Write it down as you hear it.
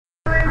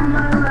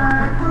my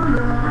life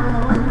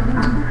alone.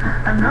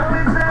 I know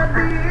it's not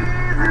the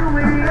easy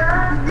way, I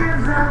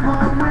guess I'm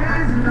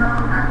always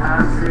known. I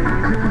say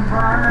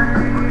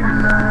goodbye,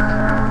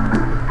 love.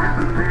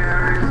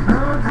 There is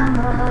no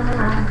tomorrow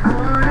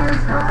for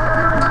this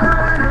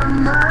heart of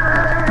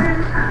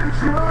mine.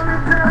 Surely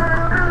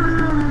time to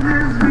lose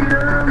this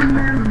freedom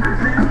and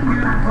then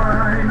you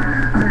find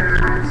there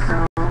is so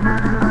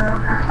much love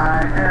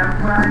I am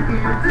right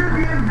here to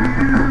give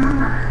you.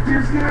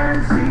 Just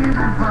can't seem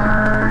to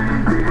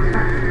find it.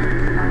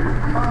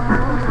 Oh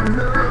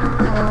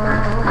love, oh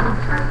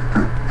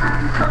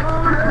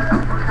love,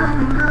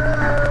 oh love,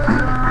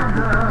 love,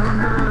 love,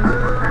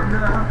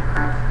 love.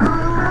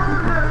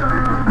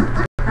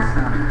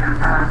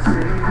 I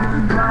say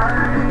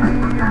goodbye,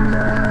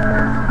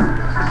 love.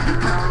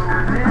 No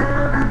one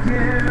ever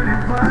cared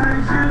if I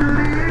should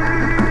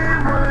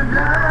live or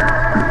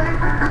die.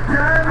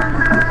 Time and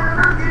time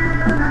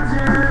again, the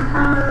chance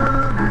for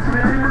love has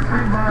passed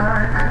me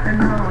by. And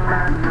all I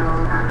know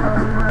of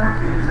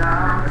life is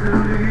how to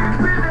live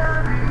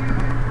without you.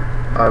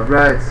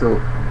 Alright, so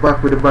back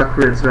with the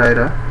backwards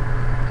rider.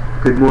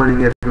 Good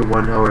morning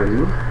everyone, how are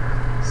you?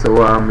 So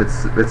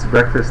it's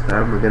breakfast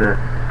time. We're gonna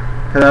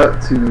head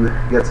out to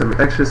get some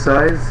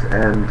exercise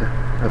and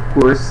of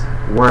course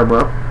warm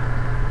up,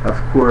 of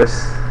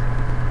course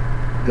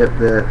get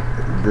the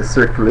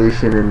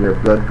circulation in your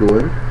blood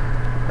going,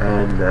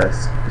 and a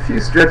few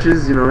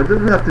stretches. You know, it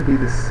doesn't have to be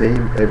the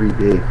same every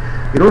day.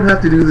 You don't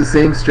have to do the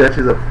same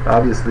stretches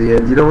obviously,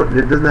 and it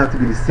doesn't have to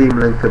be the same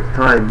length of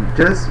time.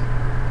 Just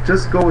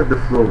go with the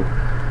flow,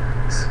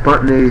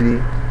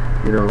 spontaneity,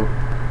 you know,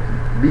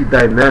 be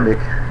dynamic,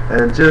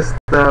 and just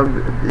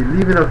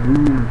leave enough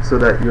room so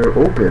that you're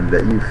open,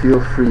 that you feel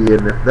free.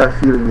 And if that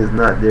feeling is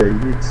not there, you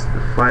need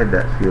to find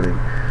that feeling.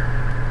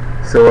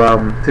 So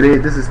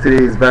this is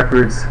today's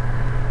backwards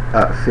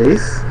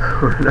face,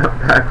 or not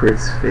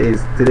backwards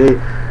face.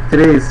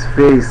 Today's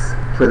face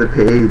for the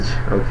page.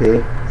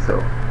 Okay,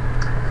 so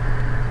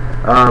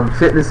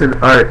fitness and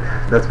art,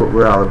 that's what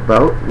we're all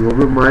about. We'll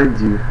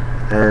remind you,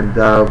 and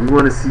we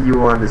want to see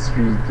you on the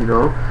street, you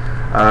know,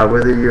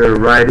 whether you're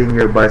riding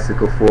your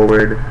bicycle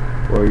forward,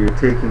 or you're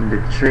taking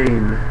the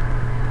train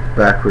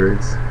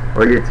backwards,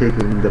 or you're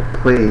taking the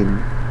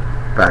plane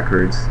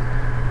backwards.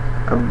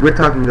 We're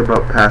talking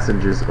about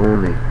passengers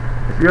only.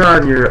 If you're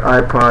on your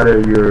iPod or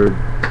your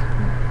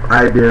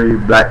iBerry,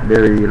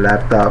 BlackBerry,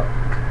 laptop,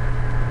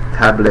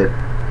 tablet,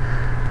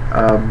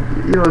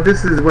 you know,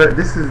 this is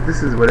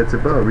what it's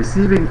about.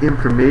 Receiving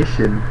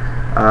information,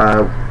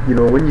 you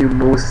know, when you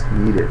most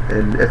need it.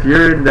 And if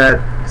you're in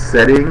that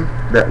setting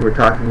that we're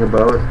talking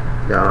about,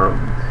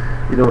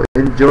 you know,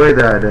 enjoy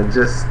that and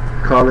just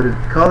call it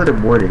a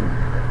morning.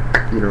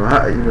 You know,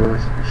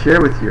 share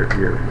with your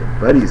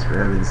buddies, for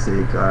heaven's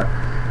sake,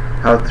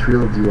 how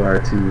thrilled you are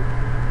to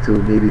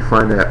maybe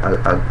find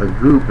a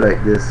group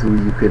like this who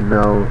you can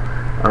now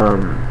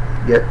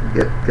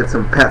get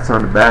some pats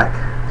on the back,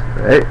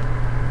 right?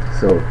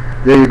 So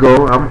there you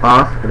go. I'm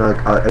off, and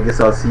I guess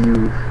I'll see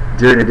you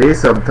during the day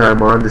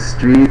sometime on the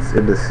streets,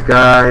 in the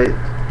sky.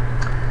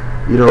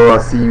 You know, I'll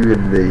see you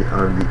on the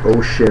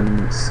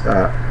ocean,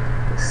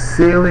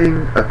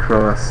 sailing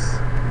across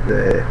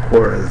the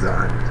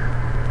horizon.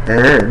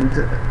 And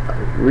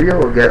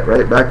we'll get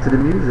right back to the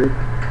music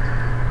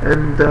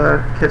and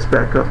catch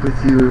back up with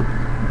you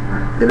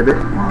in a bit.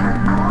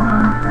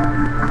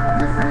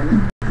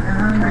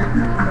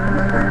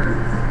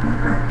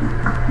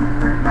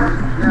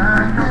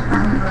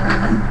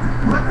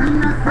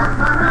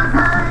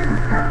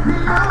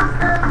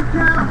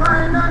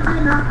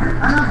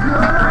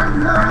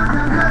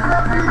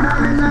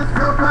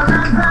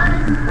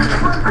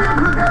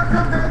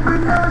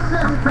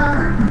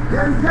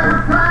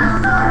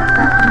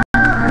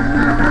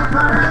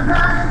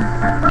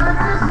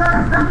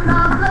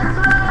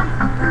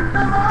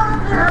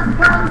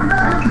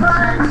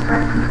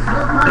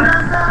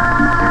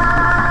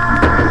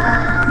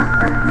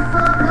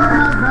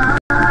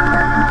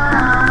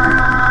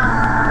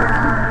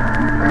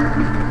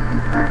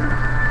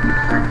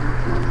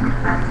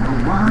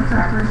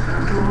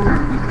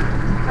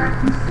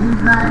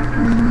 Seems like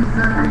things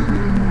are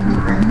really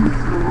moving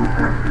slow.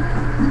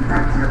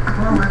 You're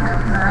forward of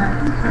time,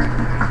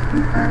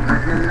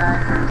 but your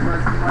life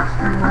was much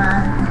too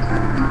wide.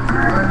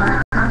 You're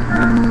like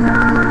something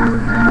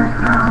losing the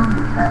crown.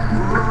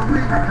 Oh,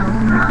 with no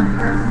money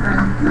to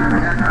spend, you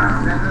cannot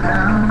settle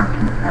down.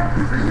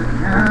 So you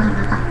can't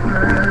get the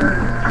word.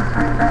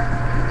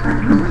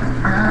 No, you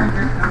can't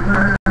get the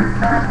word.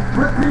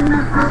 But in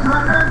the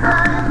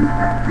paradise,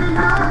 the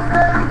youth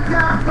that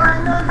can't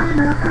find no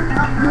dinner.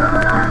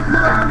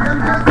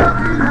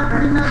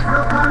 Happiness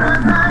of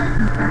paradise.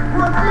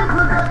 What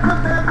people get to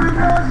bed with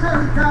no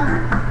shelter,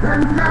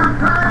 them can't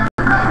find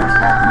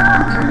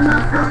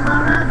happiness of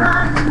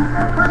paradise.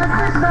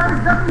 Politicians,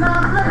 them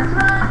not flex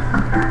right.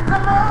 The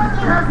money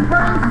has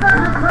been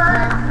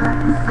sacrificed.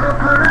 So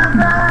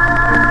paradise,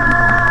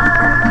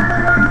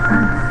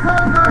 so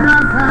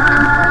paradise.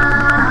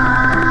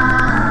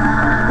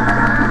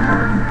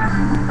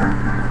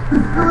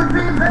 Could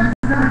be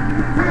better,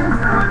 things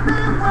could be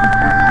worse.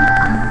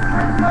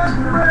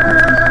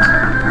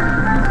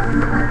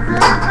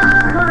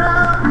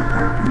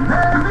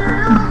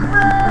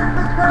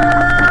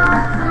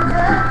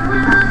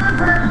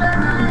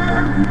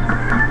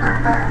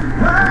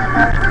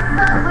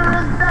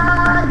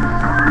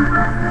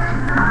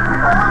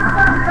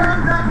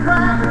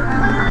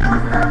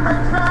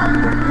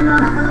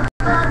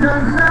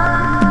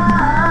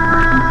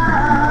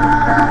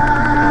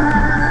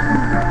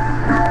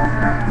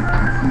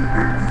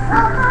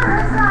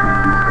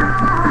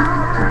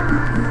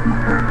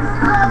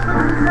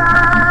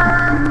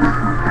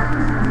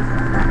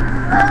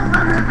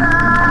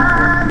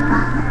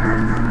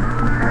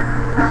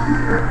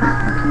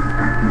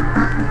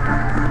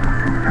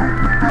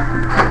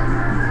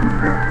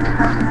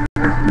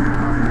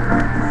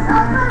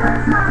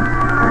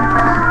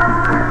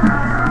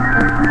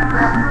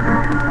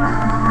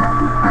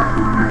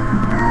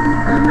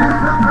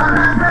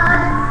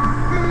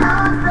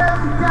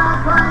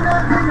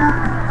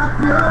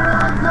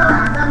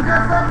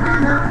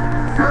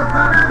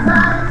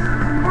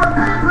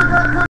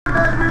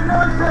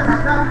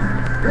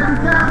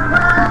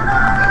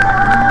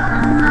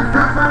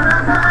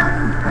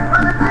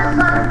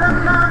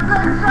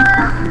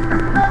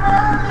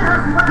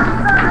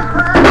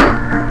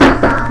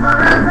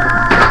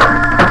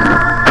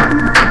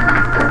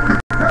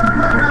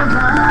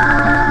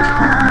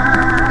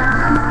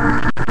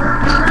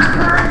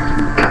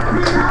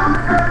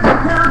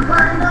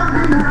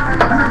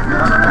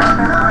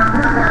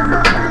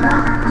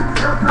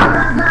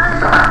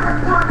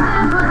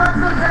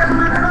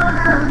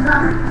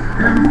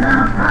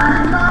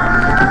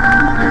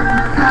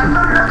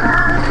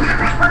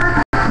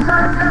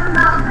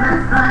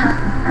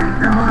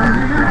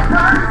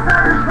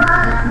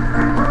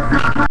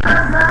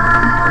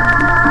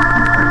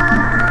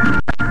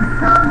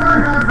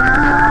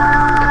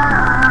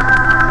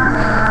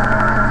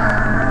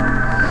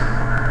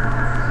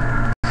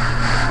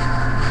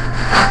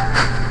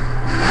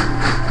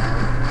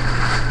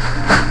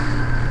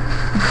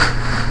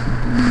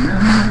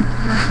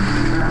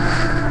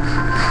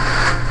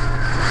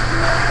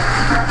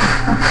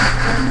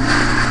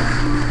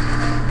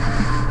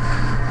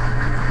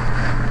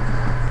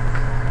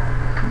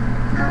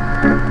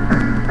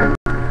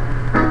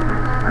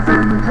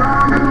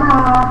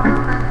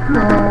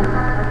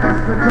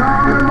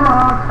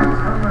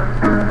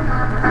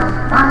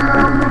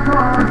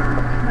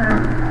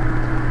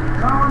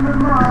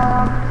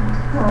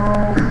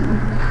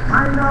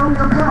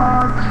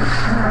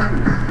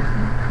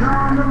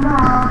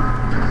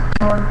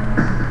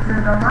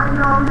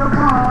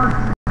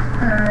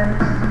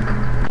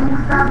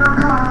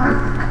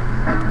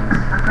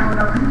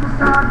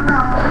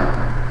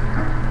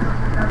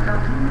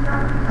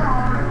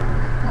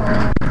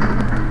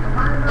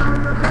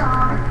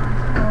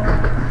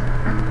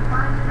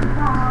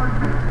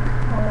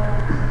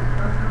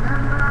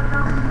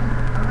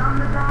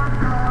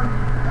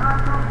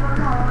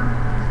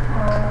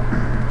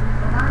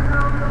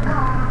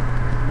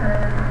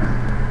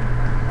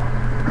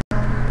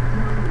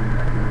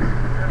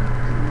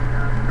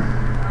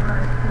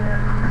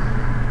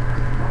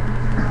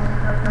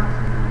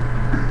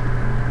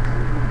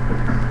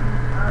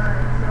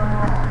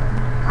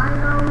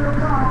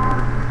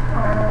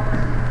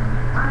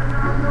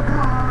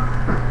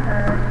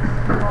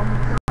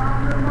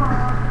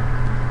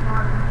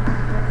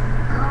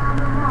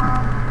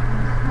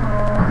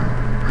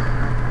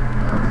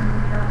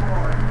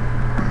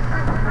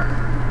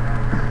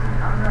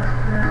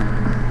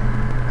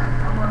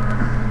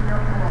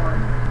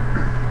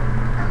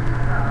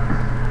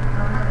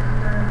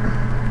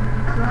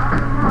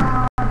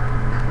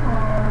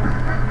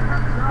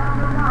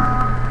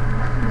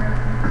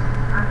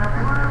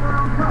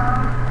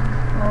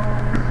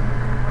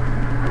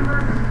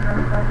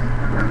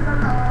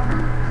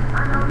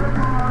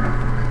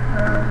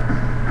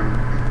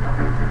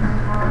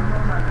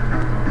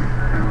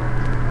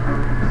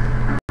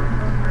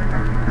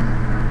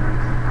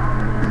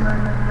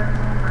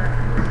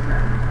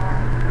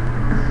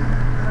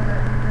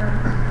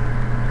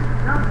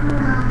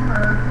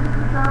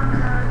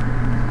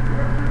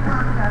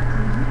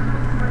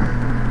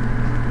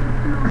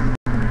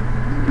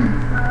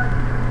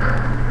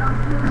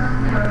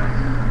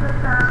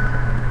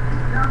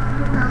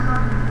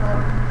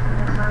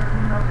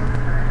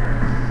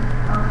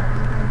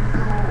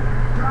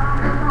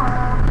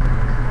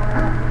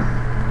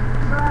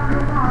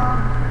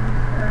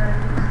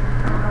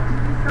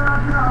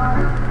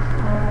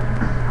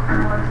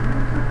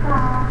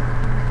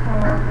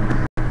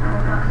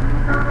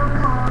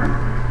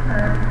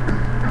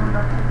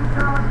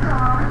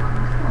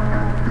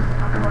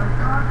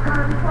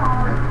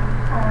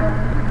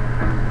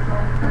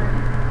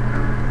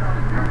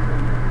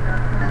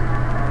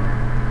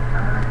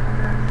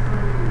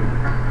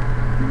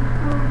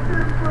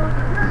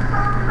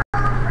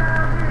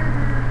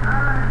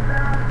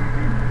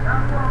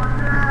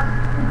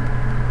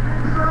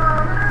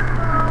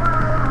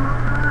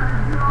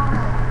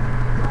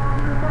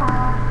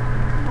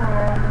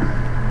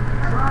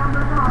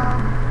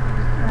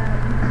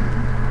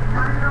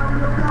 I know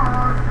your